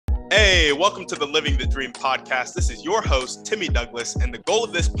Hey, welcome to the Living the Dream podcast. This is your host, Timmy Douglas, and the goal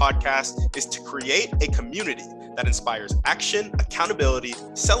of this podcast is to create a community that inspires action, accountability,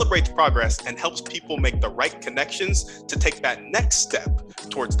 celebrates progress, and helps people make the right connections to take that next step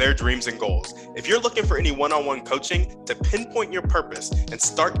towards their dreams and goals. If you're looking for any one-on-one coaching to pinpoint your purpose and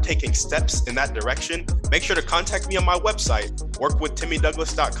start taking steps in that direction, make sure to contact me on my website,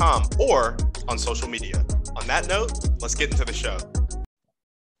 workwithtimmydouglas.com, or on social media. On that note, let's get into the show.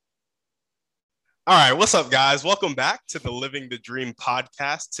 All right, what's up, guys? Welcome back to the Living the Dream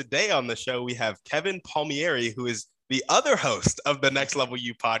podcast. Today on the show, we have Kevin Palmieri, who is the other host of the Next Level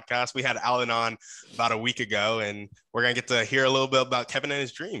U podcast. We had Alan on about a week ago, and we're going to get to hear a little bit about Kevin and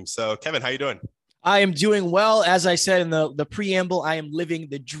his dreams. So, Kevin, how you doing? I am doing well. As I said in the preamble, I am living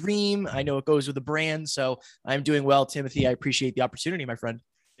the dream. I know it goes with the brand, so I'm doing well, Timothy. I appreciate the opportunity, my friend.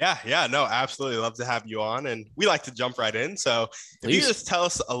 Yeah, no, absolutely. Love to have you on. And we like to jump right in. So if you just tell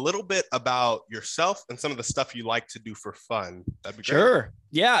us a little bit about yourself and some of the stuff you like to do for fun, that'd be great. Sure.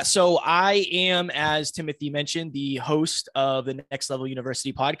 Yeah. So I am, as Timothy mentioned, the host of the Next Level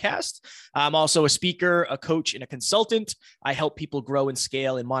University podcast. I'm also a speaker, a coach, and a consultant. I help people grow and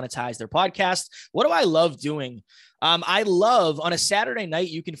scale and monetize their podcast. What do I love doing? I love on a Saturday night,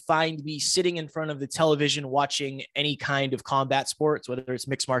 you can find me sitting in front of the television watching any kind of combat sports, whether it's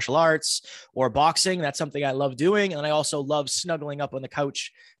mixed martial arts or boxing. That's something I love doing. And I also love snuggling up on the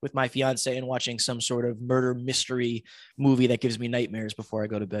couch with my fiance and watching some sort of murder mystery movie that gives me nightmares before I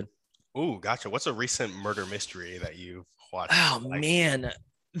go to bed. Ooh, gotcha. What's a recent murder mystery that you've watched? Oh, man.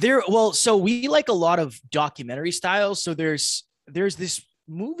 So we like a lot of documentary styles. So there's this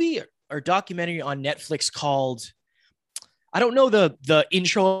movie or documentary on Netflix called, I don't know the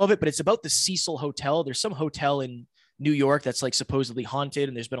intro of it, but it's about the Cecil Hotel. There's some hotel in New York that's like supposedly haunted,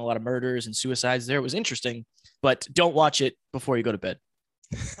 and there's been a lot of murders and suicides there. It was interesting, but don't watch it before you go to bed.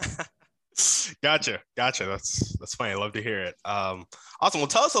 Gotcha. That's funny. I love to hear it. Awesome. Well,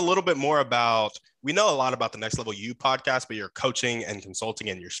 tell us a little bit more about, we know a lot about the Next Level U podcast, but you're coaching and consulting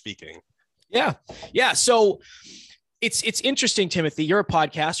and you're speaking. Yeah. So it's interesting, Timothy. You're a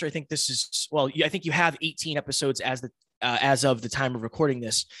podcaster. I think you have 18 episodes as of the time of recording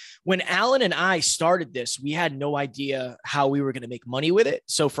this. When Alan and I started this, we had no idea how we were going to make money with it.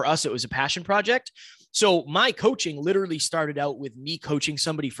 So for us, it was a passion project. So my coaching literally started out with me coaching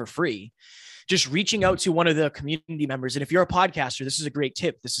somebody for free, just reaching out to one of the community members. And if you're a podcaster, this is a great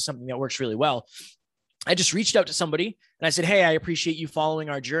tip. This is something that works really well. I just reached out to somebody and I said, hey, I appreciate you following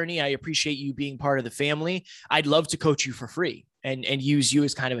our journey. I appreciate you being part of the family. I'd love to coach you for free and use you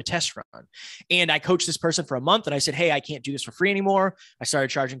as kind of a test run. And I coached this person for a month and I said, hey, I can't do this for free anymore. I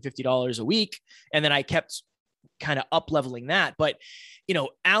started charging $50 a week. And then I kept kind of up leveling that. But,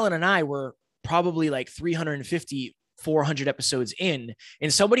 Alan and I were probably like 350, 400 episodes in.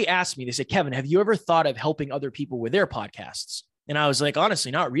 And somebody asked me, they said, Kevin, have you ever thought of helping other people with their podcasts? And I was like,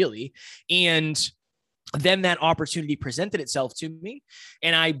 honestly, not really. And then that opportunity presented itself to me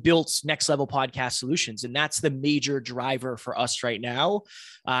and I built Next Level Podcast Solutions. And that's the major driver for us right now.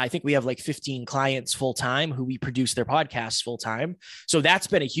 I think we have like 15 clients full-time who we produce their podcasts full-time. So that's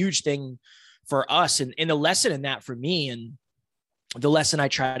been a huge thing for us. And the lesson in that for me, and the lesson I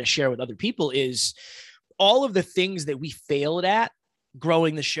try to share with other people, is all of the things that we failed at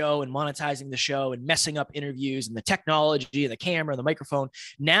growing the show and monetizing the show and messing up interviews and the technology and the camera and the microphone.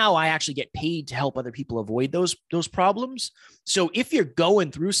 Now I actually get paid to help other people avoid those problems. So if you're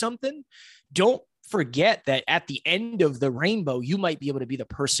going through something, don't forget that at the end of the rainbow, you might be able to be the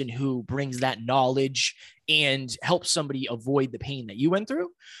person who brings that knowledge and helps somebody avoid the pain that you went through.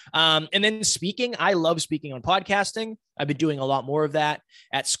 And then speaking, I love speaking on podcasting. I've been doing a lot more of that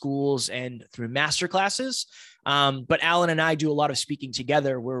at schools and through master classes. But Alan and I do a lot of speaking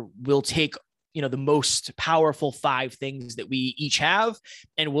together where we'll take, the most powerful 5 things that we each have,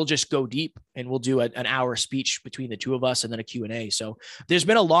 and we'll just go deep and we'll do an hour speech between the two of us and then a Q&A. So there's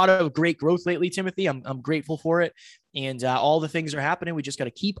been a lot of great growth lately, Timothy. I'm grateful for it. And all the things are happening. We just got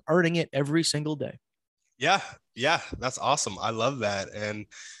to keep earning it every single day. Yeah. That's awesome. I love that. And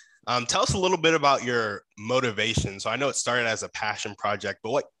tell us a little bit about your motivation. So I know it started as a passion project, but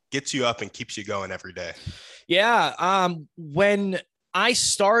what gets you up and keeps you going every day? Yeah. When I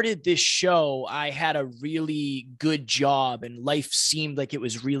started this show, I had a really good job and life seemed like it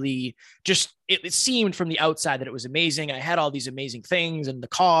was really just, it seemed from the outside that it was amazing. I had all these amazing things and the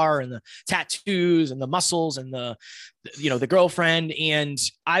car and the tattoos and the muscles and the girlfriend. And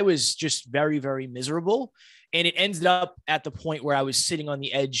I was just very, very miserable. And it ended up at the point where I was sitting on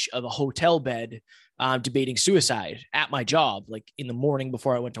the edge of a hotel bed debating suicide at my job, like in the morning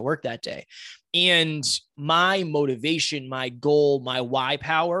before I went to work that day. And my motivation, my goal, my why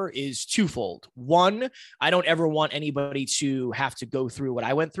power is twofold. One, I don't ever want anybody to have to go through what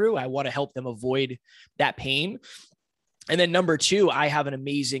I went through. I want to help them avoid that pain. And then number two, I have an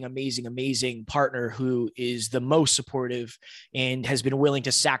amazing partner who is the most supportive and has been willing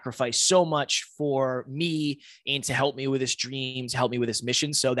to sacrifice so much for me and to help me with this dream, to help me with this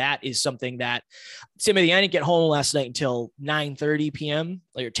mission. So that is something that, Timothy, I didn't get home last night until 9:30 p.m.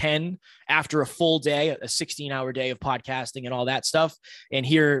 or 10 after a full day, a 16-hour day of podcasting and all that stuff. And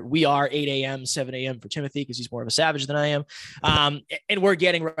here we are, 8 a.m., 7 a.m. for Timothy, because he's more of a savage than I am. And we're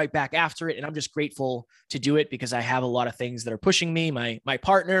getting right back after it. And I'm just grateful to do it because I have a lot of things that are pushing me, my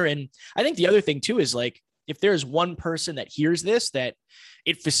partner. And I think the other thing too is, like, if there's one person that hears this, that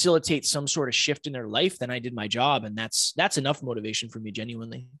it facilitates some sort of shift in their life, then I did my job. And that's enough motivation for me,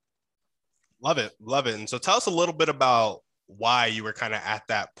 genuinely. Love it. And so tell us a little bit about why you were kind of at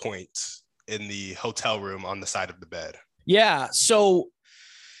that point in the hotel room on the side of the bed. Yeah. So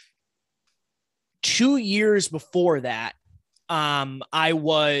 2 years before that, I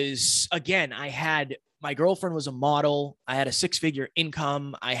had, my girlfriend was a model. I had a 6-figure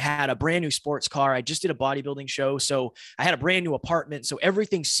income. I had a brand new sports car. I just did a bodybuilding show. So I had a brand new apartment. So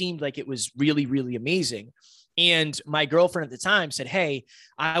everything seemed like it was really, really amazing. And my girlfriend at the time said, "Hey,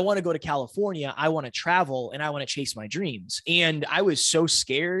 I want to go to California. I want to travel and I want to chase my dreams." And I was so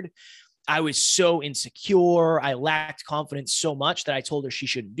scared. I was so insecure. I lacked confidence so much that I told her she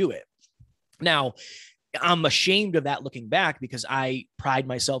shouldn't do it. Now, I'm ashamed of that looking back, because I pride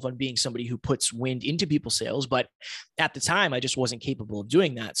myself on being somebody who puts wind into people's sails. But at the time, I just wasn't capable of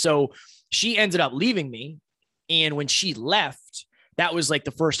doing that. So she ended up leaving me. And when she left, that was like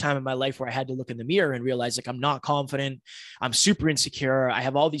the first time in my life where I had to look in the mirror and realize, like, I'm not confident. I'm super insecure. I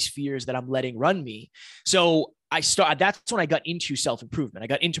have all these fears that I'm letting run me. So that's when I got into self-improvement. I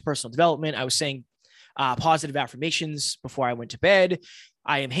got into personal development. I was saying positive affirmations before I went to bed.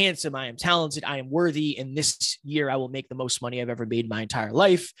 I am handsome. I am talented. I am worthy. And this year I will make the most money I've ever made in my entire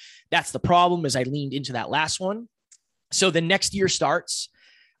life. That's the problem, is I leaned into that last one. So the next year starts.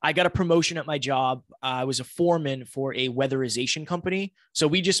 I got a promotion at my job. I was a foreman for a weatherization company. So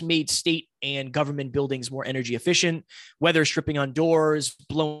we just made state and government buildings more energy efficient, weather stripping on doors,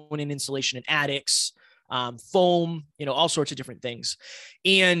 blown in insulation in attics, foam, all sorts of different things.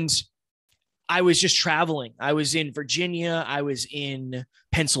 And I was just traveling. I was in Virginia. I was in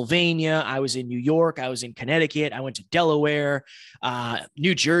Pennsylvania. I was in New York. I was in Connecticut. I went to Delaware,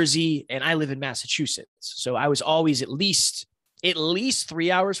 New Jersey, and I live in Massachusetts. So I was always at least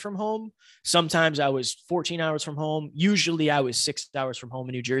 3 hours from home. Sometimes I was 14 hours from home. Usually I was 6 hours from home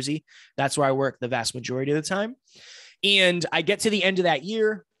in New Jersey. That's where I work the vast majority of the time. And I get to the end of that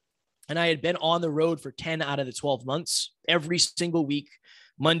year, and I had been on the road for 10 out of the 12 months, every single week,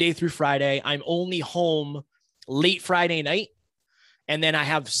 Monday through Friday. I'm only home late Friday night. And then I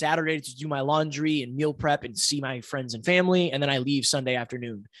have Saturday to do my laundry and meal prep and see my friends and family. And then I leave Sunday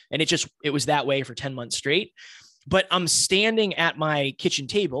afternoon. And it was that way for 10 months straight. But I'm standing at my kitchen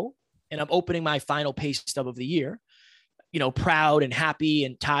table and I'm opening my final pay stub of the year, proud and happy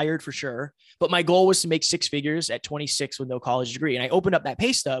and tired for sure. But my goal was to make 6 figures at 26 with no college degree. And I opened up that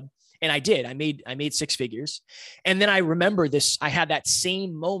pay stub, and I did. I made 6 figures. And then I remember this. I had that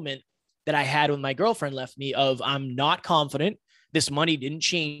same moment that I had when my girlfriend left me of, I'm not confident. This money didn't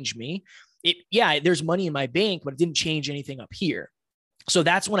change me. There's money in my bank, but it didn't change anything up here. So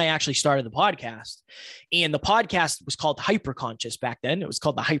that's when I actually started the podcast. And the podcast was called Hyperconscious back then. It was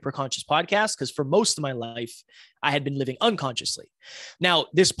called the Hyperconscious Podcast because for most of my life, I had been living unconsciously. Now,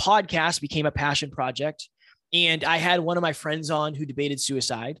 this podcast became a passion project. And I had one of my friends on who debated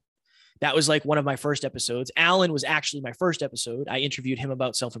suicide. That was like one of my first episodes. Alan was actually my first episode. I interviewed him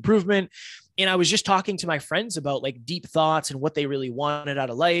about self-improvement. And I was just talking to my friends about like deep thoughts and what they really wanted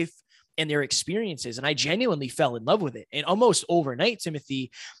out of life and their experiences. And I genuinely fell in love with it. And almost overnight, Timothy,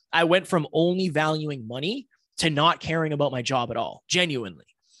 I went from only valuing money to not caring about my job at all, genuinely.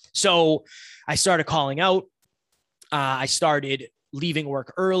 So I started calling out. I started leaving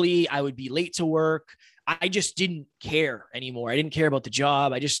work early. I would be late to work. I just didn't care anymore. I didn't care about the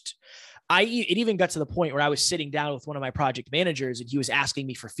job. It even got to the point where I was sitting down with one of my project managers and he was asking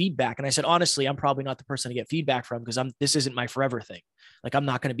me for feedback. And I said, honestly, I'm probably not the person to get feedback from because this isn't my forever thing. Like, I'm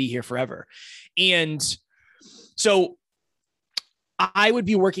not going to be here forever. And so I would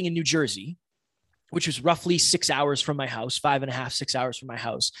be working in New Jersey, which was roughly 6 hours from my house, 5.5, 6 hours from my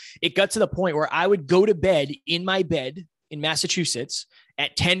house. It got to the point where I would go to bed in my bed in Massachusetts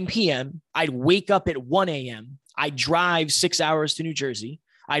at 10 p.m. I'd wake up at 1 a.m. I'd drive 6 hours to New Jersey.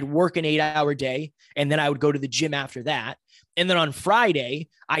 I'd work an 8-hour day, and then I would go to the gym after that. And then on Friday,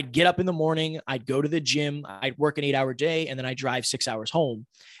 I'd get up in the morning, I'd go to the gym, I'd work an 8-hour day, and then I drive 6 hours home.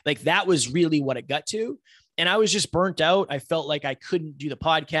 Like that was really what it got to. And I was just burnt out. I felt like I couldn't do the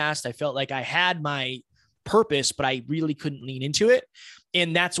podcast. I felt like I had my purpose, but I really couldn't lean into it.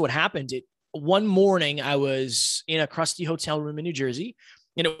 And that's what happened. One morning I was in a crusty hotel room in New Jersey,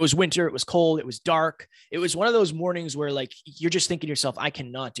 and it was winter. It was cold. It was dark. It was one of those mornings where like, you're just thinking to yourself, I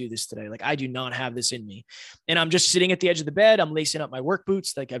cannot do this today. Like I do not have this in me. And I'm just sitting at the edge of the bed. I'm lacing up my work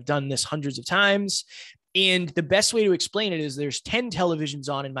boots. Like I've done this hundreds of times. And the best way to explain it is there's 10 televisions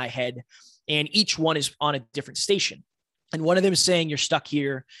on in my head, and each one is on a different station. And one of them is saying you're stuck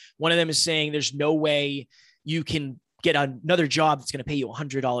here. One of them is saying there's no way you can get another job that's going to pay you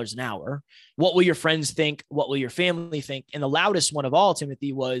 $100 an hour. What will your friends think? What will your family think? And the loudest one of all,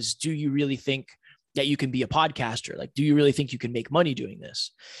 Timothy, was, do you really think that you can be a podcaster? Like, do you really think you can make money doing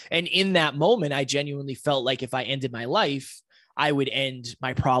this? And in that moment, I genuinely felt like if I ended my life, I would end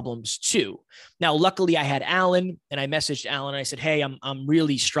my problems too. Now, luckily I had Alan, and I messaged Alan and I said, hey, I'm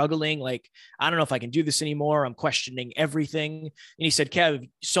really struggling. Like, I don't know if I can do this anymore. I'm questioning everything. And he said, Kev,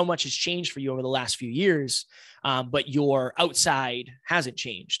 so much has changed for you over the last few years, but your outside hasn't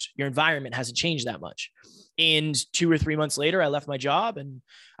changed. Your environment hasn't changed that much. And 2 or 3 months later, I left my job and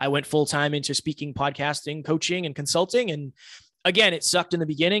I went full-time into speaking, podcasting, coaching, and consulting. And again, it sucked in the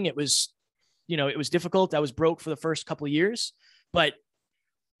beginning. It was difficult. I was broke for the first couple of years, but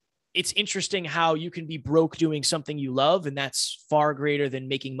it's interesting how you can be broke doing something you love, and that's far greater than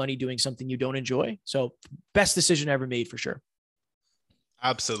making money doing something you don't enjoy. So best decision I ever made for sure.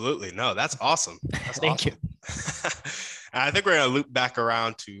 Absolutely. No, that's awesome. Thank you. And I think we're going to loop back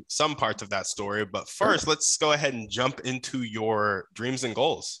around to some parts of that story, but first let's go ahead and jump into your dreams and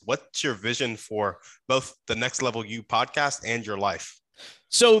goals. What's your vision for both the Next Level You podcast and your life?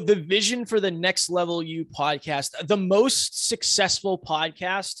 So the vision for the Next Level You podcast, the most successful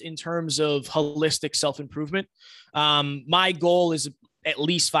podcast in terms of holistic self-improvement. My goal is at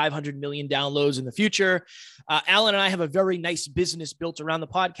least 500 million downloads in the future. Alan and I have a very nice business built around the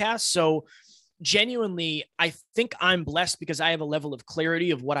podcast. So genuinely, I think I'm blessed because I have a level of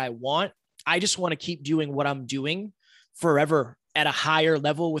clarity of what I want. I just want to keep doing what I'm doing forever at a higher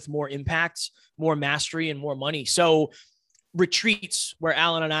level with more impact, more mastery, and more money. So retreats where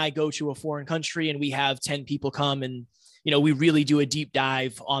Alan and I go to a foreign country and we have 10 people come and, we really do a deep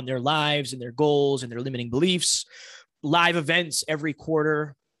dive on their lives and their goals and their limiting beliefs. Live events every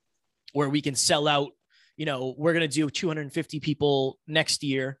quarter where we can sell out. We're going to do 250 people next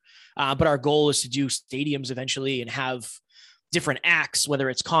year, but our goal is to do stadiums eventually and have different acts, whether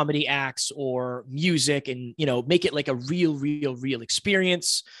it's comedy acts or music, and, make it like a real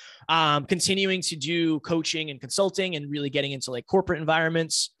experience. Continuing to do coaching and consulting and really getting into like corporate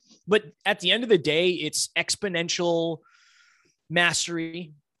environments. But at the end of the day, it's exponential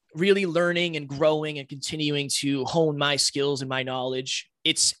mastery, really learning and growing and continuing to hone my skills and my knowledge.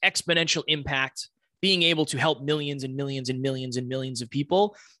 It's exponential impact, being able to help millions and millions and millions and millions of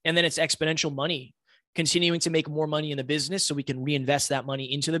people. And then it's exponential money, continuing to make more money in the business so we can reinvest that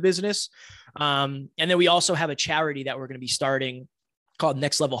money into the business. And then we also have a charity that we're going to be starting called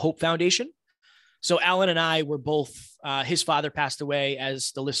Next Level Hope Foundation. So Alan and I were both, his father passed away,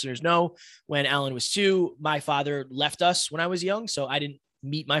 as the listeners know, when Alan was 2. My father left us when I was young, so I didn't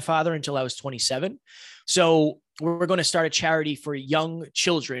meet my father until I was 27. So we're going to start a charity for young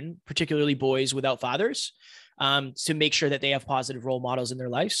children, particularly boys without fathers, to make sure that they have positive role models in their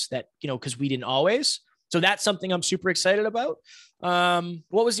lives that, because we didn't always. So that's something I'm super excited about.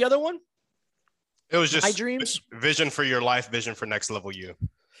 What was the other one? It was just my dreams, vision for your life, vision for Next Level You.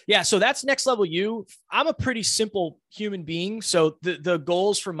 Yeah. So that's Next Level You. I'm a pretty simple human being. So the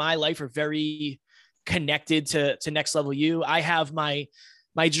goals for my life are very connected to Next Level You. I have my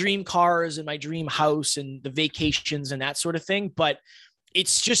dream cars and my dream house and the vacations and that sort of thing. But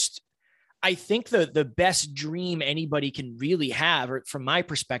it's just, I think the best dream anybody can really have, or from my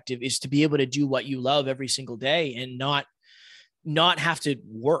perspective, is to be able to do what you love every single day and not have to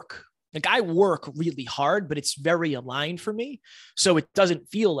work. Like, I work really hard, but it's very aligned for me. So it doesn't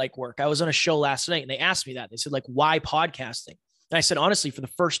feel like work. I was on a show last night and they asked me that. They said, like, why podcasting? And I said, honestly, for the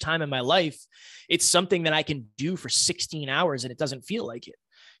first time in my life, it's something that I can do for 16 hours and it doesn't feel like it.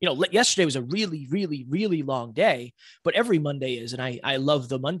 Yesterday was a really, really, really long day, but every Monday is, and I love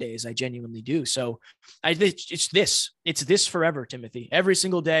the Mondays. I genuinely do. So it's this forever, Timothy. Every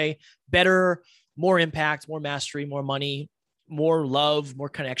single day, better, more impact, more mastery, more money, more love, more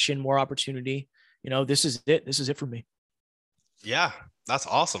connection, more opportunity. This is it. This is it for me. Yeah, that's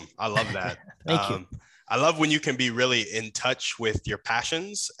awesome. I love that. Thank you. I love when you can be really in touch with your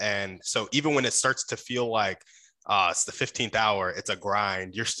passions. And so even when it starts to feel like it's the 15th hour, it's a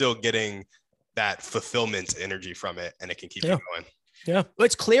grind, you're still getting that fulfillment energy from it, and it can keep you going. Yeah. Well,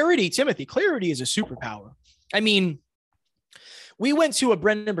 it's clarity, Timothy. Clarity is a superpower. I mean, we went to a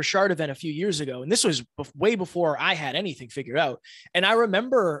Brendan Burchard event a few years ago, and this was way before I had anything figured out. And I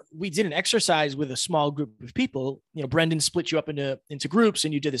remember we did an exercise with a small group of people. You know, Brendan split you up into groups,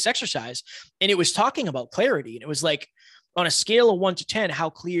 and you did this exercise, and it was talking about clarity. And it was like, on a scale of 1 to 10, how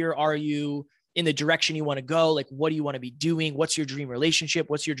clear are you in the direction you want to go? Like, what do you want to be doing? What's your dream relationship?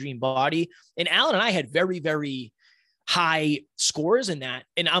 What's your dream body? And Alan and I had very, very high scores in that.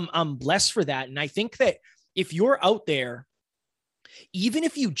 And I'm blessed for that. And I think that if you're out there, even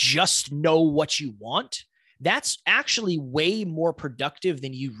if you just know what you want, that's actually way more productive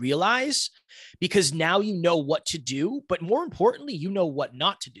than you realize, because now you know what to do, but more importantly, you know what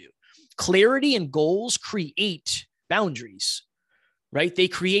not to do. Clarity and goals create boundaries, right? They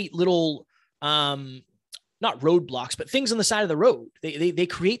create little, not roadblocks, but things on the side of the road. They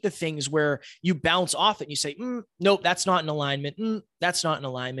create the things where you bounce off it and you say, nope, that's not in alignment. That's not in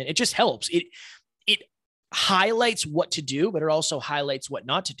alignment. It just helps. It highlights what to do, but it also highlights what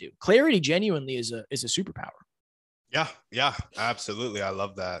not to do. Clarity genuinely is a superpower. Yeah, absolutely. I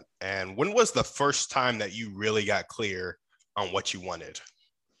love that. And when was the first time that you really got clear on what you wanted?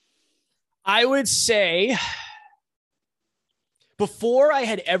 I would say before I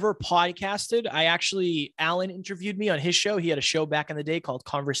had ever podcasted, Alan interviewed me on his show. He had a show back in the day called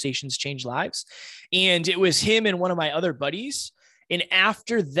Conversations Change Lives. And it was him and one of my other buddies. And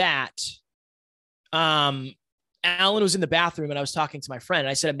after that, Alan was in the bathroom and I was talking to my friend. And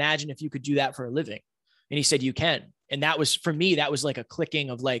I said, imagine if you could do that for a living. And he said, you can. And that was, for me, that was like a clicking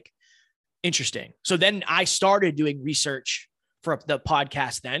of like, interesting. So then I started doing research for the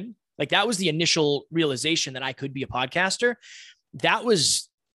podcast then. Like that was the initial realization that I could be a podcaster. That was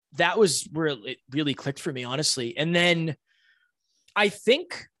where it really clicked for me, honestly. And then I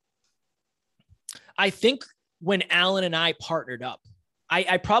think when Alan and I partnered up,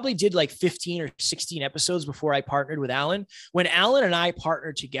 I probably did like 15 or 16 episodes before I partnered with Alan. When Alan and I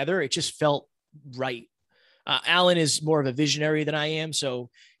partnered together, it just felt right. Alan is more of a visionary than I am. So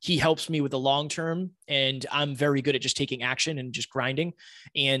he helps me with the long term, and I'm very good at just taking action and just grinding.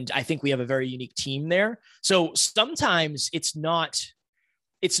 And I think we have a very unique team there. So sometimes it's not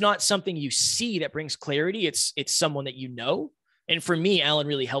something you see that brings clarity. It's someone that you know. And for me, Alan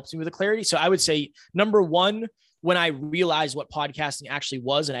really helps me with the clarity. So I would say number one, when I realized what podcasting actually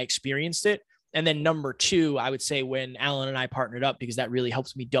was and I experienced it. And then number two, I would say when Alan and I partnered up, because that really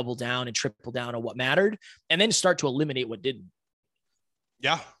helps me double down and triple down on what mattered and then start to eliminate what didn't.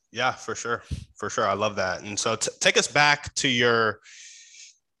 Yeah, for sure. For sure. I love that. And so take us back to you're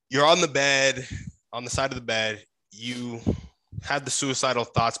on the bed, on the side of the bed, you had the suicidal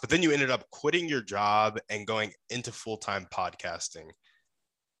thoughts, but then you ended up quitting your job and going into full-time podcasting.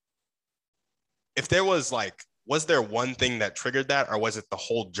 If there was there one thing that triggered that, or was it the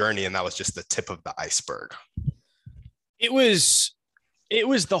whole journey and that was just the tip of the iceberg? It was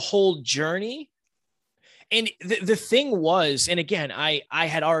the whole journey. And the thing was, and again, I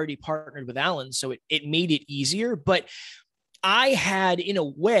had already partnered with Alan, so it made it easier, but I had, in a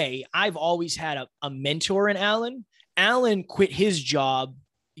way, I've always had a mentor in Alan. Alan quit his job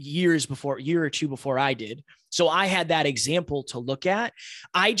a year or two before I did. So I had that example to look at.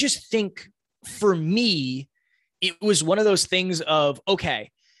 I just think for me, it was one of those things of, okay,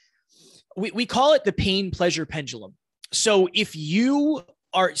 we call it the pain pleasure pendulum. So if you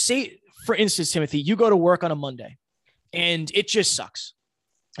are, say, for instance, Timothy, you go to work on a Monday and it just sucks.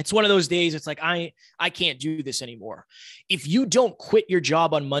 It's one of those days. It's like, I can't do this anymore. If you don't quit your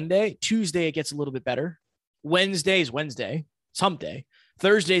job on Monday, Tuesday, it gets a little bit better. Wednesday is Wednesday, someday.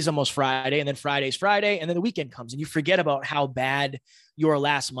 Thursday is almost Friday. And then Friday's Friday. And then the weekend comes and you forget about how bad your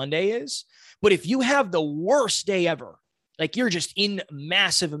last Monday is. But if you have the worst day ever, like you're just in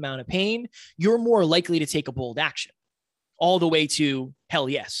massive amount of pain, you're more likely to take a bold action all the way to hell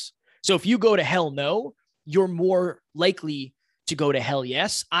yes. So if you go to hell no, you're more likely to go to hell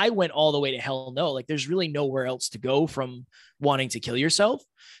yes. I went all the way to hell no. Like there's really nowhere else to go from wanting to kill yourself.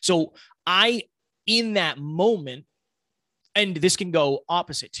 So in that moment, and this can go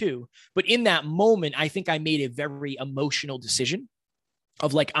opposite too, but in that moment, I think I made a very emotional decision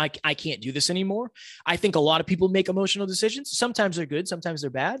of like, I can't do this anymore. I think a lot of people make emotional decisions. Sometimes they're good, sometimes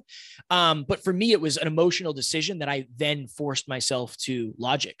they're bad. But for me, it was an emotional decision that I then forced myself to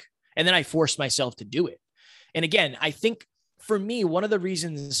logic. And then I forced myself to do it. And again, I think for me, one of the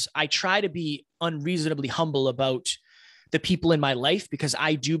reasons I try to be unreasonably humble about the people in my life, because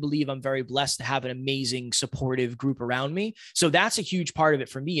I do believe I'm very blessed to have an amazing, supportive group around me. So that's a huge part of it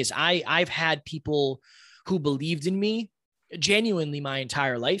for me is I've had people who believed in me genuinely my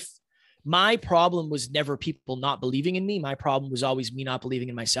entire life. My problem was never people not believing in me. My problem was always me not believing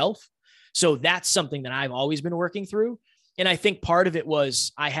in myself. So that's something that I've always been working through. And I think part of it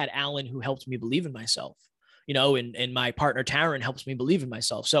was I had Alan who helped me believe in myself, and my partner Taryn helps me believe in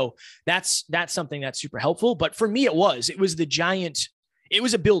myself. So that's something that's super helpful. But for me, it was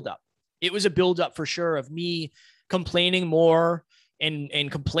a buildup. It was a buildup for sure of me complaining more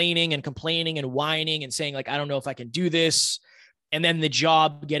and complaining and whining and saying like, I don't know if I can do this. And then the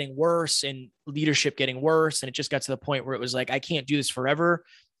job getting worse and leadership getting worse. And it just got to the point where it was like, I can't do this forever.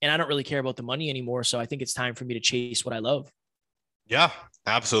 And I don't really care about the money anymore. So I think it's time for me to chase what I love. Yeah,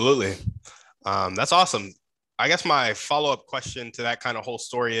 absolutely. That's awesome. I guess my follow-up question to that kind of whole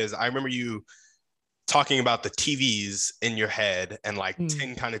story is, I remember you talking about the TVs in your head and like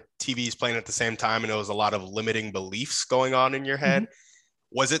 10 kind of TVs playing at the same time. And there was a lot of limiting beliefs going on in your head.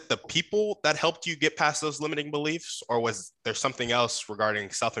 Was it the people that helped you get past those limiting beliefs, or was there something else regarding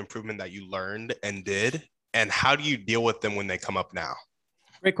self-improvement that you learned and did? And how do you deal with them when they come up now?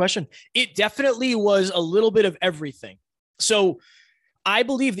 Great question. It definitely was a little bit of everything. So I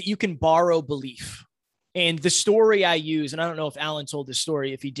believe that you can borrow belief. And the story I use, and I don't know if Alan told this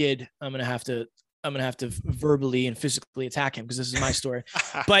story. If he did, I'm going to have to verbally and physically attack him because this is my story.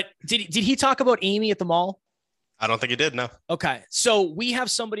 But did he talk about Amy at the mall? I don't think he did. No. Okay. So we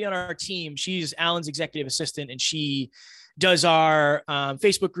have somebody on our team. She's Alan's executive assistant, and she does our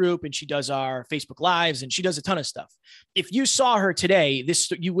Facebook group, and she does our Facebook lives, and she does a ton of stuff. If you saw her today,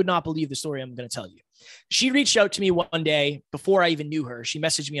 you would not believe the story I'm going to tell you. She reached out to me one day before I even knew her. She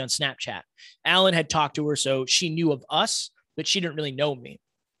messaged me on Snapchat. Alan had talked to her, so she knew of us, but she didn't really know me.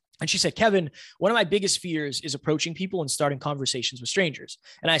 And she said, Kevin, one of my biggest fears is approaching people and starting conversations with strangers.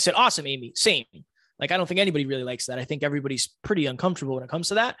 And I said, awesome, Amy, same. Like, I don't think anybody really likes that. I think everybody's pretty uncomfortable when it comes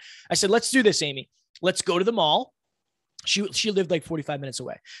to that. I said, let's do this, Amy. Let's go to the mall. She lived like 45 minutes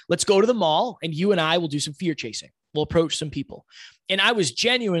away. Let's go to the mall and you and I will do some fear chasing. We'll approach some people. And I was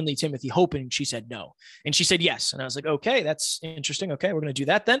genuinely, Timothy, hoping she said no. And she said yes. And I was like, okay, that's interesting. Okay, we're going to do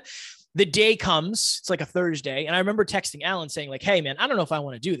that then. The day comes, it's like a Thursday. And I remember texting Alan saying like, hey man, I don't know if I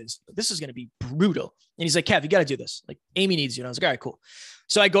want to do this, but this is going to be brutal. And he's like, Kev, you got to do this. Like, Amy needs you. And I was like, all right, cool.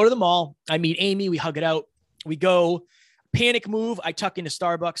 So I go to the mall. I meet Amy. We hug it out. We go. Panic move. I tuck into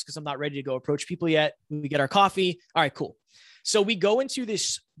Starbucks because I'm not ready to go approach people yet. We get our coffee. All right, cool. So we go into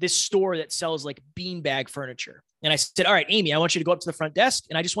this store that sells like beanbag furniture. And I said, all right, Amy, I want you to go up to the front desk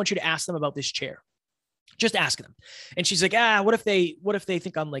and I just want you to ask them about this chair. Just ask them. And she's like, what if they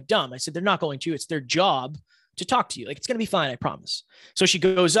think I'm like dumb? I said, they're not going to. It's their job to talk to you. Like, it's going to be fine. I promise. So she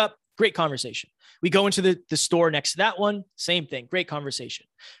goes up. Great conversation. We go into the store next to that one. Same thing. Great conversation.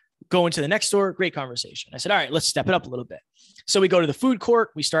 Go into the next store. Great conversation. I said, all right, let's step it up a little bit. So we go to the food court.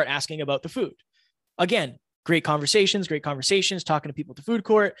 We start asking about the food. Again, great conversations, talking to people at the food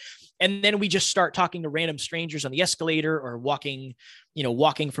court. And then we just start talking to random strangers on the escalator or walking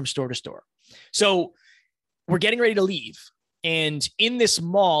from store to store. So we're getting ready to leave. And in this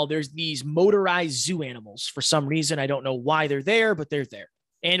mall, there's these motorized zoo animals. For some reason, I don't know why they're there, but they're there.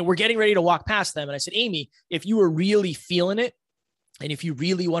 And we're getting ready to walk past them. And I said, Amy, if you were really feeling it, and if you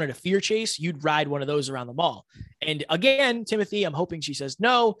really wanted a fear chase, you'd ride one of those around the mall. And again, Timothy, I'm hoping she says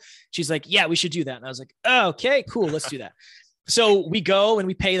no. She's like, yeah, we should do that. And I was like, oh, okay, cool. Let's do that. So we go and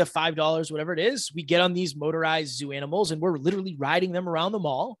we pay the $5, whatever it is. We get on these motorized zoo animals and we're literally riding them around the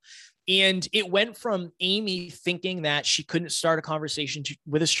mall. And it went from Amy thinking that she couldn't start a conversation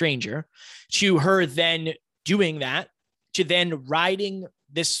with a stranger to her then doing that, to then riding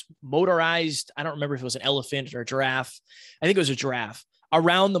this motorized, I don't remember if it was an elephant or a giraffe. I think it was a giraffe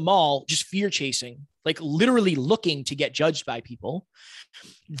around the mall, just fear chasing, like literally looking to get judged by people.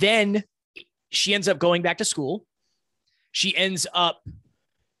 Then she ends up going back to school. She ends up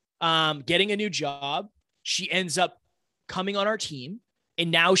getting a new job. She ends up coming on our team.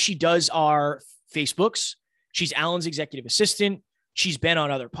 And now she does our Facebooks. She's Alan's executive assistant. She's been on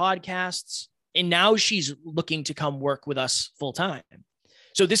other podcasts. And now she's looking to come work with us full time.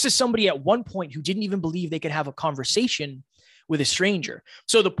 So this is somebody at one point who didn't even believe they could have a conversation with a stranger.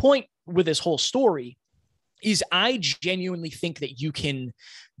 So the point with this whole story is I genuinely think that you can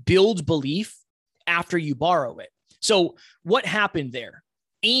build belief after you borrow it. So what happened there?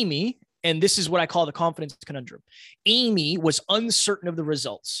 Amy, and this is what I call the confidence conundrum. Amy was uncertain of the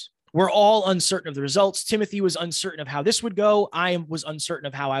results. We're all uncertain of the results. Timothy was uncertain of how this would go. I was uncertain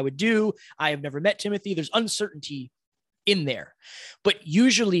of how I would do. I have never met Timothy. There's uncertainty in there. But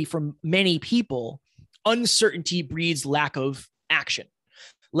usually for many people, Uncertainty breeds lack of action.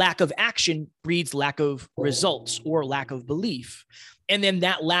 Lack of action breeds lack of results or lack of belief. And then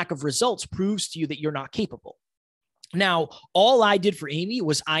that lack of results proves to you that you're not capable. Now, all I did for Amy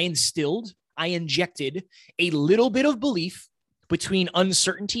was I injected a little bit of belief between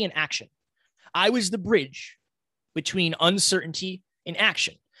uncertainty and action. I was the bridge between uncertainty and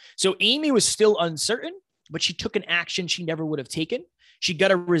action. So Amy was still uncertain, but she took an action she never would have taken. She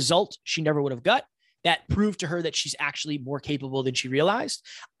got a result she never would have got. That proved to her that she's actually more capable than she realized.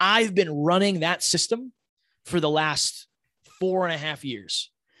 I've been running that system for the last 4.5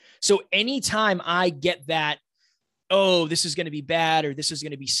 years. So anytime I get that, oh, this is going to be bad or this is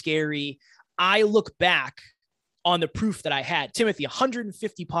going to be scary, I look back on the proof that I had. Timothy,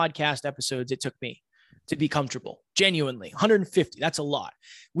 150 podcast episodes it took me to be comfortable. Genuinely, 150. That's a lot.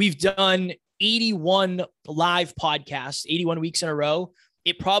 We've done 81 live podcasts, 81 weeks in a row.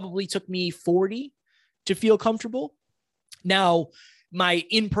 It probably took me 40 to feel comfortable. Now, my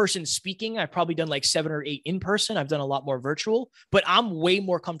in-person speaking, I've probably done like 7 or 8 in person. I've done a lot more virtual, but I'm way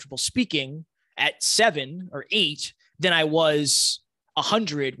more comfortable speaking at 7 or 8 than I was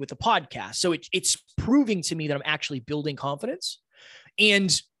 100 with a podcast. So it's proving to me that I'm actually building confidence.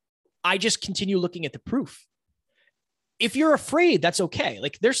 And I just continue looking at the proof. If you're afraid, that's okay.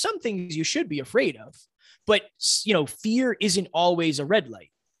 Like there's some things you should be afraid of, but fear isn't always a red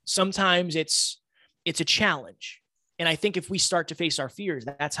light. Sometimes it's a challenge. And I think if we start to face our fears,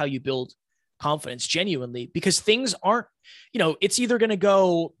 that's how you build confidence genuinely, because things aren't, it's either going to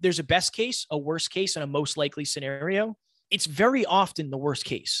go, there's a best case, a worst case, and a most likely scenario. It's very often the worst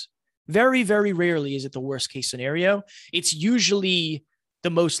case. Very, very rarely is it the worst case scenario. It's usually the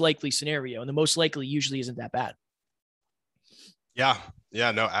most likely scenario, and the most likely usually isn't that bad. Yeah,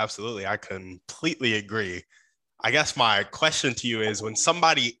 no, absolutely. I completely agree. I guess my question to you is, when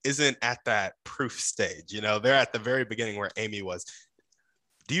somebody isn't at that proof stage, they're at the very beginning where Amy was,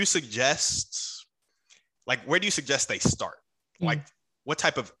 do you suggest, where do you suggest they start? Like, what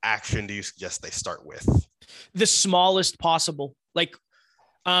type of action do you suggest they start with? The smallest possible.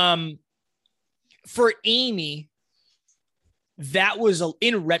 For Amy, that was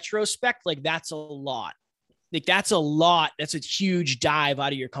in retrospect, that's a lot. That's a lot. That's a huge dive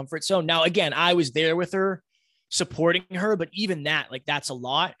out of your comfort zone. Now, again, I was there with her, supporting her, but even that, that's a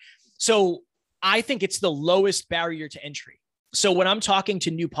lot. So I think it's the lowest barrier to entry. So when I'm talking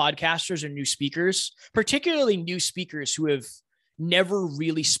to new podcasters or new speakers, particularly new speakers who have never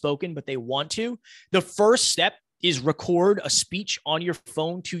really spoken, but they want to, the first step is record a speech on your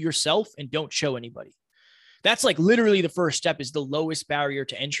phone to yourself and don't show anybody. That's literally the first step, is the lowest barrier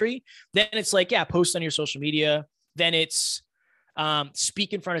to entry. Then it's post on your social media. Then it's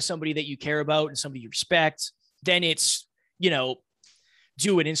speak in front of somebody that you care about and somebody you respect. Then it's, do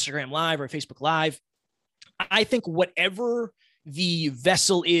an Instagram live or a Facebook live. I think whatever the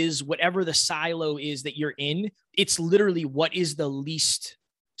vessel is, whatever the silo is that you're in, it's literally what is the least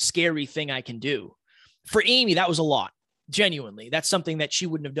scary thing I can do. For Amy, that was a lot. Genuinely. That's something that she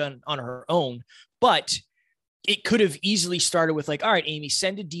wouldn't have done on her own, but it could have easily started with all right, Amy,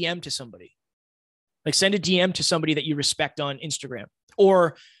 send a DM to somebody. Send a DM to somebody that you respect on Instagram,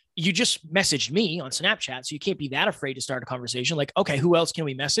 or you just messaged me on Snapchat. So you can't be that afraid to start a conversation. Okay, who else can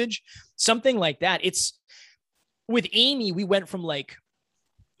we message? Something like that. It's with Amy, we went from 1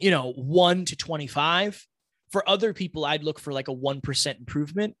 to 25. For other people, I'd look for a 1%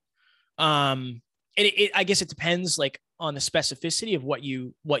 improvement. I guess it depends on the specificity of what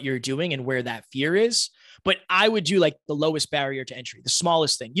you're doing and where that fear is. But I would do the lowest barrier to entry, the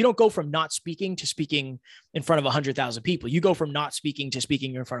smallest thing. You don't go from not speaking to speaking in front of 100,000 people. You go from not speaking to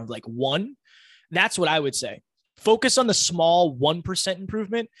speaking in front of one. That's what I would say. Focus on the small 1%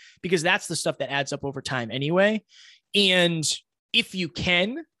 improvement, because that's the stuff that adds up over time anyway. And if you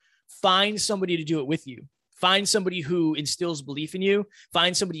can, find somebody to do it with you. Find somebody who instills belief in you.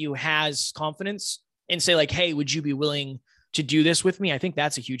 Find somebody who has confidence and say hey, would you be willing to do this with me? I think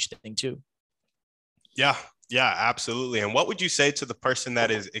that's a huge thing too. Yeah, absolutely. And what would you say to the person that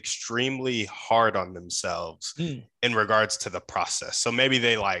is extremely hard on themselves in regards to the process? So maybe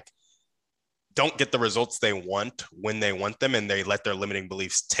they don't get the results they want when they want them, and they let their limiting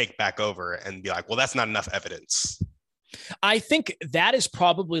beliefs take back over and be well, that's not enough evidence. I think that is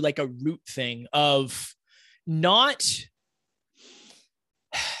probably a root thing of not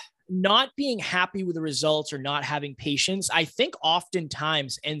being happy with the results or not having patience. I think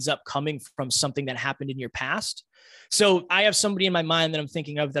oftentimes ends up coming from something that happened in your past. So I have somebody in my mind that I'm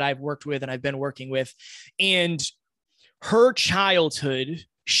thinking of that I've worked with and I've been working with, and her childhood,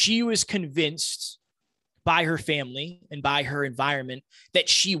 she was convinced by her family and by her environment that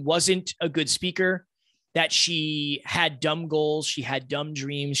she wasn't a good speaker, that she had dumb goals, she had dumb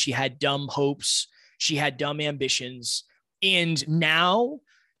dreams, she had dumb hopes, she had dumb ambitions. And now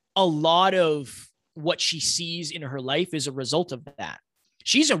a lot of what she sees in her life is a result of that.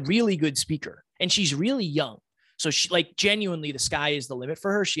 She's a really good speaker and she's really young. So she, like, genuinely, the sky is the limit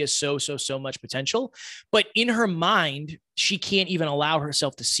for her. She has so much potential, but in her mind, she can't even allow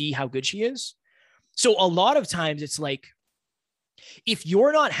herself to see how good she is. So a lot of times it's like, if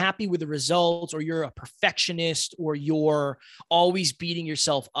you're not happy with the results, or you're a perfectionist, or you're always beating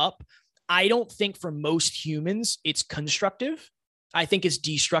yourself up, I don't think for most humans it's constructive. I think it's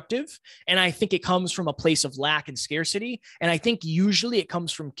destructive. And I think it comes from a place of lack and scarcity. And I think usually it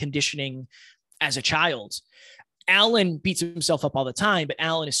comes from conditioning as a child. Alan beats himself up all the time, but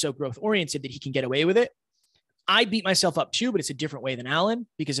Alan is so growth oriented that he can get away with it. I beat myself up too, but it's a different way than Alan,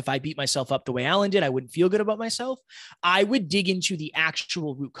 because if I beat myself up the way Alan did, I wouldn't feel good about myself. I would dig into the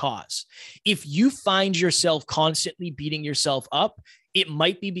actual root cause. If you find yourself constantly beating yourself up, it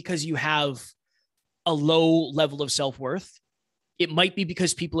might be because you have a low level of self-worth. It might be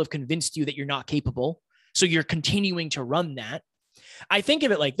because people have convinced you that you're not capable. So you're continuing to run that. I think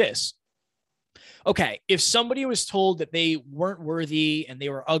of it like this. Okay, if somebody was told that they weren't worthy and they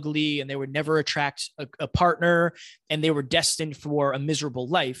were ugly and they would never attract a partner and they were destined for a miserable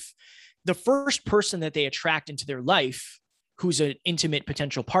life, the first person that they attract into their life who's an intimate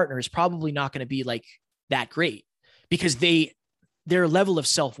potential partner is probably not going to be like that great, because their level of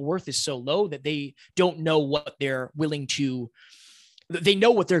self-worth is so low that they don't know what they're willing to, they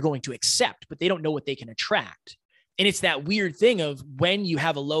know what they're going to accept, but they don't know what they can attract. And it's that weird thing of when you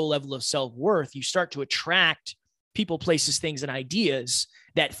have a low level of self-worth, you start to attract people, places, things, and ideas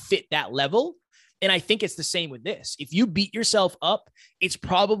that fit that level. And I think it's the same with this. If you beat yourself up, it's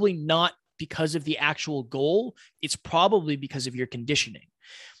probably not because of the actual goal. It's probably because of your conditioning.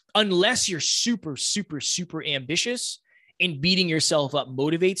 Unless you're super ambitious and beating yourself up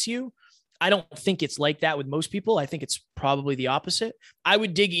motivates you, I don't think it's like that with most people. I think it's probably the opposite. I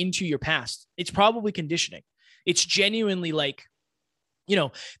would dig into your past. It's probably conditioning. It's genuinely like,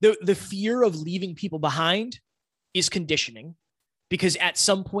 the fear of leaving people behind is conditioning, because at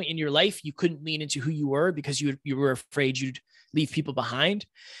some point in your life, you couldn't lean into who you were because you were afraid you'd leave people behind.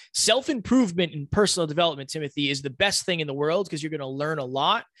 Self-improvement and personal development, Timothy, is the best thing in the world because you're going to learn a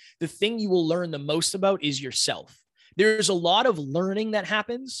lot. The thing you will learn the most about is yourself. There's a lot of learning that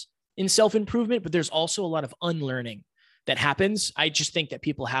happens in self-improvement, but there's also a lot of unlearning that happens. I just think that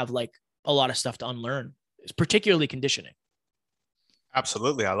people have like a lot of stuff to unlearn. It's particularly conditioning.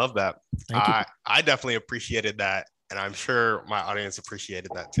 Absolutely. I love that. I definitely appreciated that. And I'm sure my audience appreciated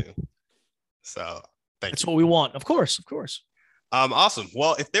that too. So that's what we want. Of course. Awesome.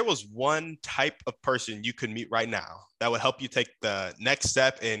 Well, if there was one type of person you could meet right now that would help you take the next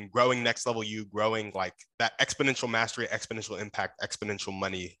step in growing next level, growing like that exponential mastery, exponential impact, exponential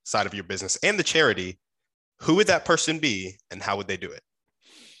money side of your business and the charity, who would that person be and how would they do it?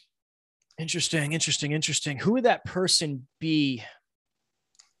 Interesting. Who would that person be?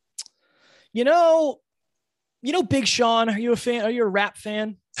 Big Sean, are you a fan? Are you a rap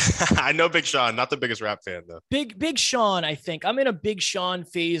fan? I know Big Sean, not the biggest rap fan though. Big Sean, I think. I'm in a Big Sean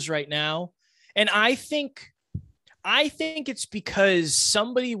phase right now. And I think it's because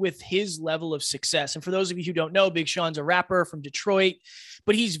somebody with his level of success, and for those of you who don't know, Big Sean's a rapper from Detroit,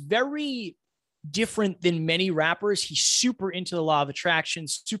 but he's very different than many rappers. He's super into the law of attraction,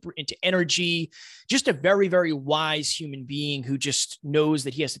 super into energy, just a very, very wise human being who just knows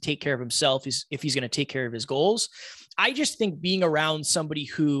that he has to take care of himself if he's going to take care of his goals. I just think being around somebody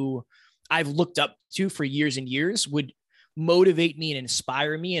who I've looked up to for years and years would motivate me and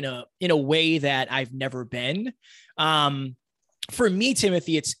inspire me in a way that I've never been. For me,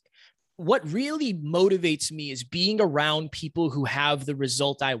 Timothy, it's what really motivates me is being around people who have the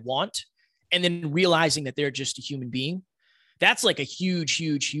result I want, and then realizing that they're just a human being. That's like a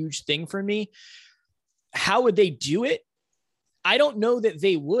huge thing for me. How would they do it? I don't know that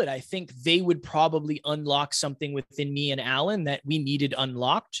they would. I think they would probably unlock something within me and Alan that we needed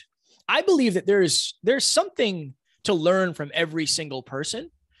unlocked. I believe that there's something to learn from every single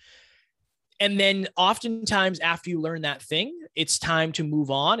person. And then oftentimes after you learn that thing, it's time to move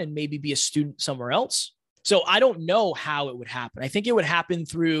on and maybe be a student somewhere else. So I don't know how it would happen. I think it would happen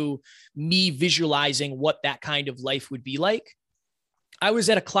through me visualizing what that kind of life would be like. I was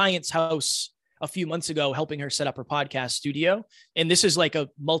at a client's house a few months ago, helping her set up her podcast studio. And this is like a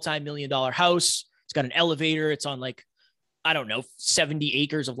multi-million-dollar house. It's got an elevator. It's on 70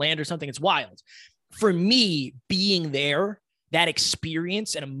 acres of land or something. It's wild. For me, being there, that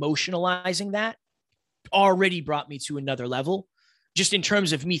experience and emotionalizing that already brought me to another level. just in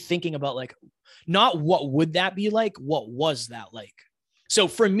terms of me thinking about like, not what would that be like, what was that like? So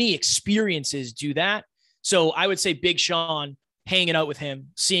for me, experiences do that. So I would say Big Sean, hanging out with him,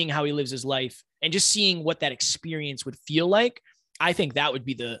 seeing how he lives his life, and just seeing what that experience would feel like. I think that would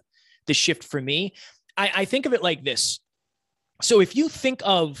be the shift for me. I think of it like this. So if you think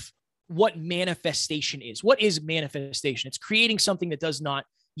of what manifestation is, what is manifestation? It's creating something that does not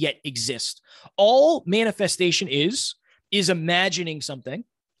yet exist. All manifestation is imagining something,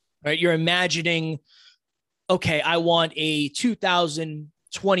 right? You're imagining, okay, I want a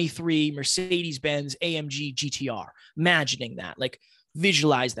 2023 Mercedes-Benz AMG GTR. Imagining that, like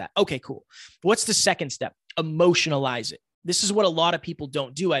visualize that. Okay, cool. What's the second step? Emotionalize it. This is what a lot of people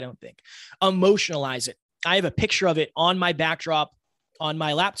don't do, I don't think. Emotionalize it. I have a picture of it on my backdrop on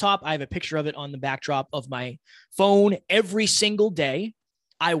my laptop. I have a picture of it on the backdrop of my phone. Every single day,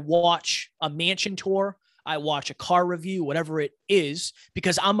 I watch a mansion tour. I watch a car review, whatever it is,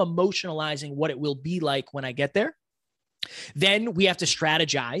 because I'm emotionalizing what it will be like when I get there. Then we have to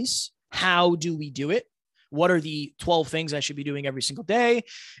strategize. How do we do it? What are the 12 things I should be doing every single day?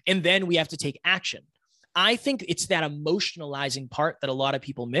 And then we have to take action. I think it's that emotionalizing part that a lot of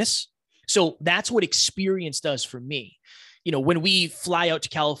people miss. So that's what experience does for me. You know, when we fly out to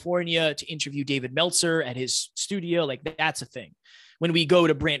California to interview David Meltzer at his studio, like that's a thing. When we go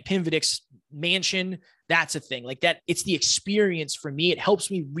to Brant Pinvidic's mansion, that's a thing. Like that, it's the experience for me. It helps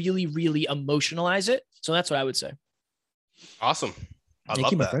me really, really emotionalize it. So that's what I would say. Awesome.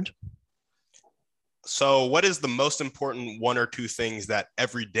 Thank you, my friend. So what is the most important one or two things that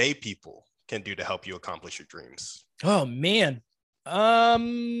everyday people can do to help you accomplish your dreams? Oh, man.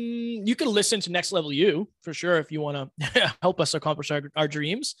 You can listen to Next Level You for sure if you want to help us accomplish our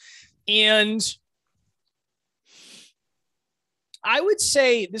dreams. And I would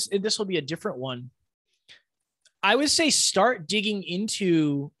say this will be a different one. I would say start digging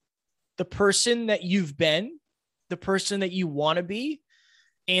into the person that you've been, the person that you want to be,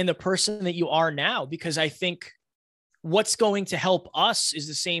 and the person that you are now, because I think what's going to help us is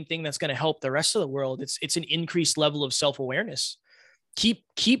the same thing that's going to help the rest of the world. It's an increased level of self-awareness.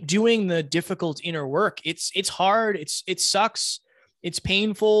 Keep doing the difficult inner work. It's hard. It sucks. It's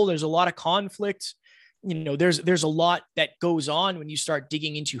painful. There's a lot of conflict. You know, there's a lot that goes on when you start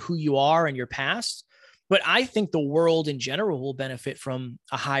digging into who you are and your past. But I think the world in general will benefit from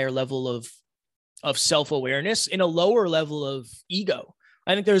a higher level of self-awareness and a lower level of ego.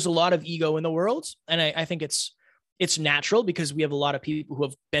 I think there's a lot of ego in the world. And I think it's natural because we have a lot of people who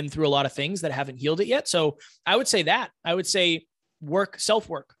have been through a lot of things that haven't healed it yet. So I would say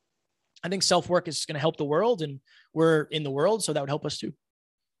self-work. I think self-work is going to help the world, and we're in the world. So that would help us too.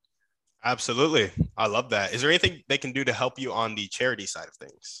 Absolutely. I love that. Is there anything they can do to help you on the charity side of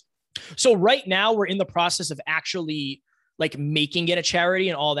things? So right now we're in the process of actually like making it a charity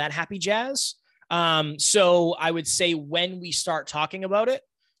and all that happy jazz. So I would say when we start talking about it,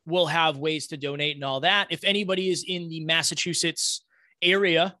 we'll have ways to donate and all that. If anybody is in the Massachusetts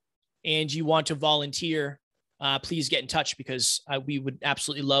area and you want to volunteer, please get in touch, because we would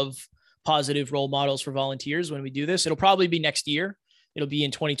absolutely love positive role models for volunteers when we do this. It'll probably be next year. It'll be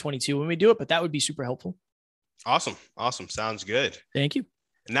in 2022 when we do it, but that would be super helpful. Awesome. Sounds good. Thank you.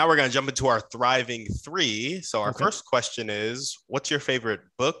 And now we're going to jump into our Thriving 3. So our first question is, what's your favorite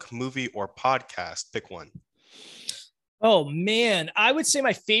book, movie, or podcast? Pick one. Oh, man. I would say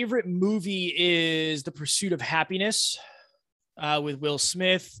my favorite movie is The Pursuit of Happiness with Will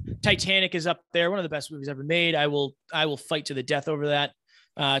Smith. Titanic is up there. One of the best movies ever made. I will fight to the death over that.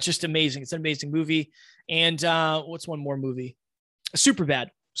 It's just amazing. It's an amazing movie. And what's one more movie? Superbad.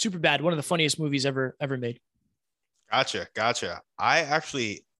 One of the funniest movies ever made. Gotcha. I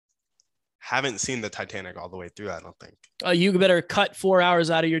actually haven't seen the Titanic all the way through, I don't think. You better cut 4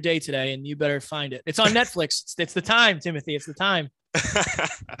 hours out of your day today, and you better find it. It's on Netflix. It's the time, Timothy. It's the time.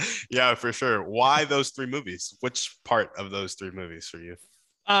 Yeah, for sure. Why those three movies? Which part of those three movies for you?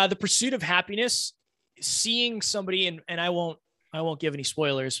 The Pursuit of Happiness, seeing somebody, and I won't give any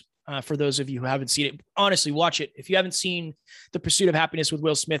spoilers for those of you who haven't seen it. Honestly, watch it. If you haven't seen The Pursuit of Happiness with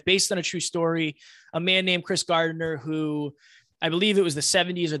Will Smith, based on a true story, a man named Chris Gardner, who I believe it was the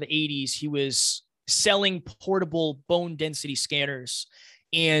 70s or the 80s, he was selling portable bone density scanners,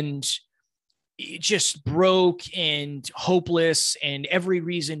 and it just broke and hopeless and every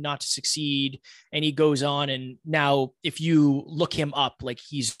reason not to succeed. And he goes on, and now if you look him up, like,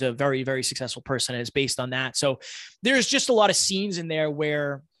 he's a very, very successful person, and it's based on that. So there's just a lot of scenes in there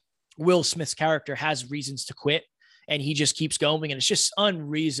where Will Smith's character has reasons to quit, and he just keeps going. And it's just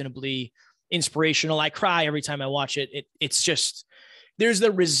unreasonably inspirational. I cry every time I watch it. It's just, there's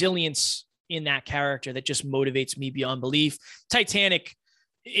the resilience in that character that just motivates me beyond belief. Titanic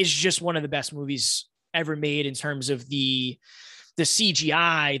is just one of the best movies ever made in terms of the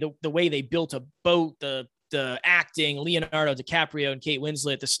CGI, the way they built a boat, the acting, Leonardo DiCaprio and Kate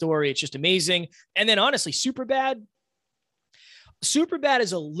Winslet, the story, it's just amazing. And then honestly, Superbad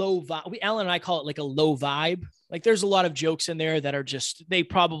is a low vibe. Alan and I call it like a low vibe. Like there's a lot of jokes in there that are just, they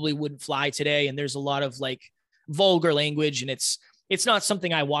probably wouldn't fly today. And there's a lot of like vulgar language, and it's not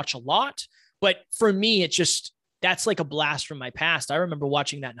something I watch a lot, but for me, that's like a blast from my past. I remember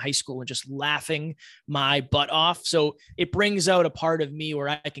watching that in high school and just laughing my butt off. So it brings out a part of me where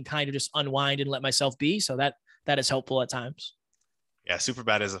I can kind of just unwind and let myself be. So that is helpful at times. Yeah,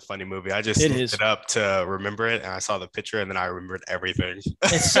 Superbad is a funny movie. I just looked it up to remember it, and I saw the picture, and then I remembered everything.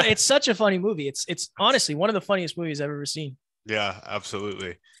 It's such a funny movie. It's honestly one of the funniest movies I've ever seen. Yeah,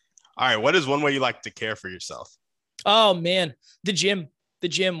 absolutely. All right, what is one way you like to care for yourself? Oh man, the gym.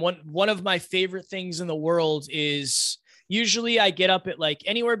 One of my favorite things in the world is usually I get up at like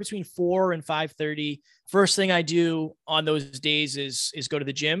anywhere between 4 and 5:30. First thing I do on those days is go to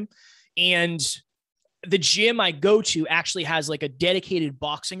the gym, and the gym I go to actually has like a dedicated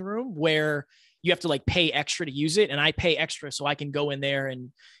boxing room where you have to like pay extra to use it. And I pay extra so I can go in there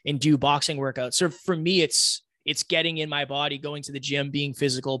and do boxing workouts. So for me, it's getting in my body, going to the gym, being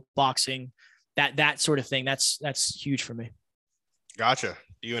physical, boxing, that sort of thing. That's huge for me. Gotcha.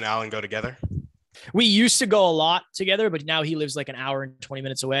 Do you and Alan go together? We used to go a lot together, but now he lives like an hour and 20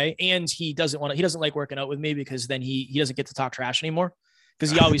 minutes away. And he doesn't like working out with me because then he doesn't get to talk trash anymore.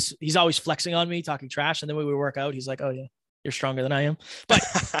 Because he's always flexing on me, talking trash. And then when we work out, he's like, oh yeah, you're stronger than I am. But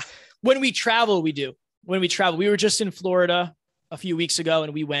when we travel, we do. When we travel, we were just in Florida a few weeks ago,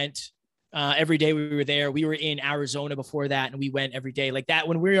 and we went every day. We were there. We were in Arizona before that, and we went every day like that.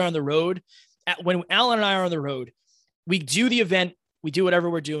 When we were on the road, when Alan and I are on the road, we do the event, we do whatever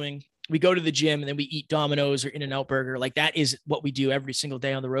we're doing. We go to the gym, and then we eat Domino's or In-N-Out Burger. Like that is what we do every single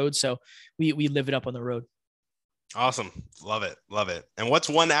day on the road. So we live it up on the road. Awesome. Love it. Love it. And what's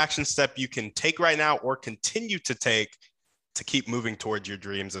one action step you can take right now or continue to take to keep moving towards your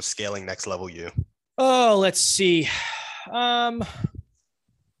dreams of scaling next level you? Oh, let's see. I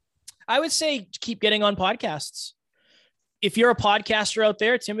would say keep getting on podcasts. If you're a podcaster out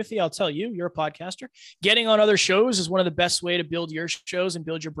there, Timothy, I'll tell you, you're a podcaster. Getting on other shows is one of the best way to build your shows and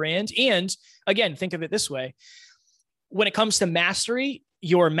build your brand. And again, think of it this way. When it comes to mastery,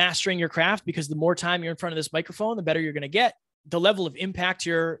 you're mastering your craft because the more time you're in front of this microphone, the better you're going to get. The level of impact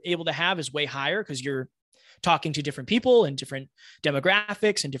you're able to have is way higher because you're talking to different people and different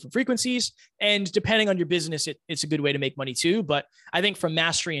demographics and different frequencies. And depending on your business, it's a good way to make money too. But I think from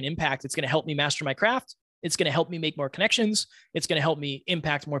mastery and impact, it's going to help me master my craft. It's going to help me make more connections. It's going to help me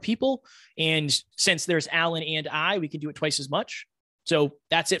impact more people. And since there's Alan and I, we can do it twice as much. So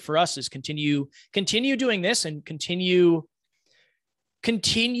that's it for us, is continue doing this and continue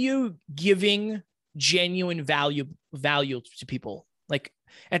giving genuine value to people. Like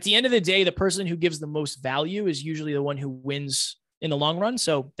at the end of the day, the person who gives the most value is usually the one who wins in the long run.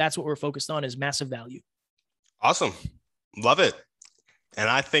 So that's what we're focused on, is massive value. Awesome. Love it. And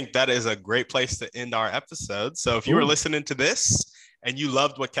I think that is a great place to end our episode. So if you were listening to this and you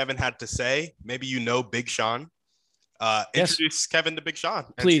loved what Kevin had to say, maybe you know Big Sean, introduce Kevin to Big Sean.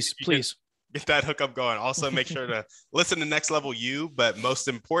 Please. Get that hookup going. Also, make sure to listen to Next Level You, but most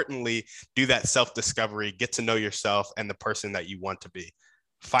importantly, do that self-discovery, get to know yourself and the person that you want to be.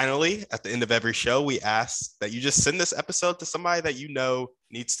 Finally, at the end of every show, we ask that you just send this episode to somebody that you know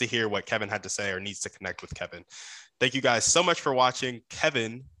needs to hear what Kevin had to say or needs to connect with Kevin. Thank you guys so much for watching.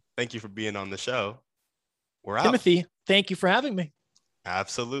 Kevin, thank you for being on the show. We're out. Timothy, thank you for having me.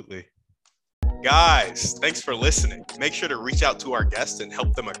 Absolutely. Guys, thanks for listening. Make sure to reach out to our guests and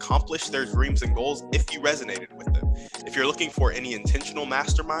help them accomplish their dreams and goals if you resonated with them. If you're looking for any intentional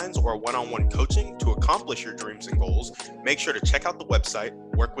masterminds or one-on-one coaching to accomplish your dreams and goals, make sure to check out the website,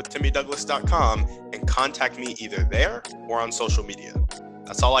 workwithtimmydouglas.com, and contact me either there or on social media.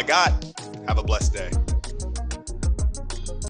 That's all I got. Have a blessed day.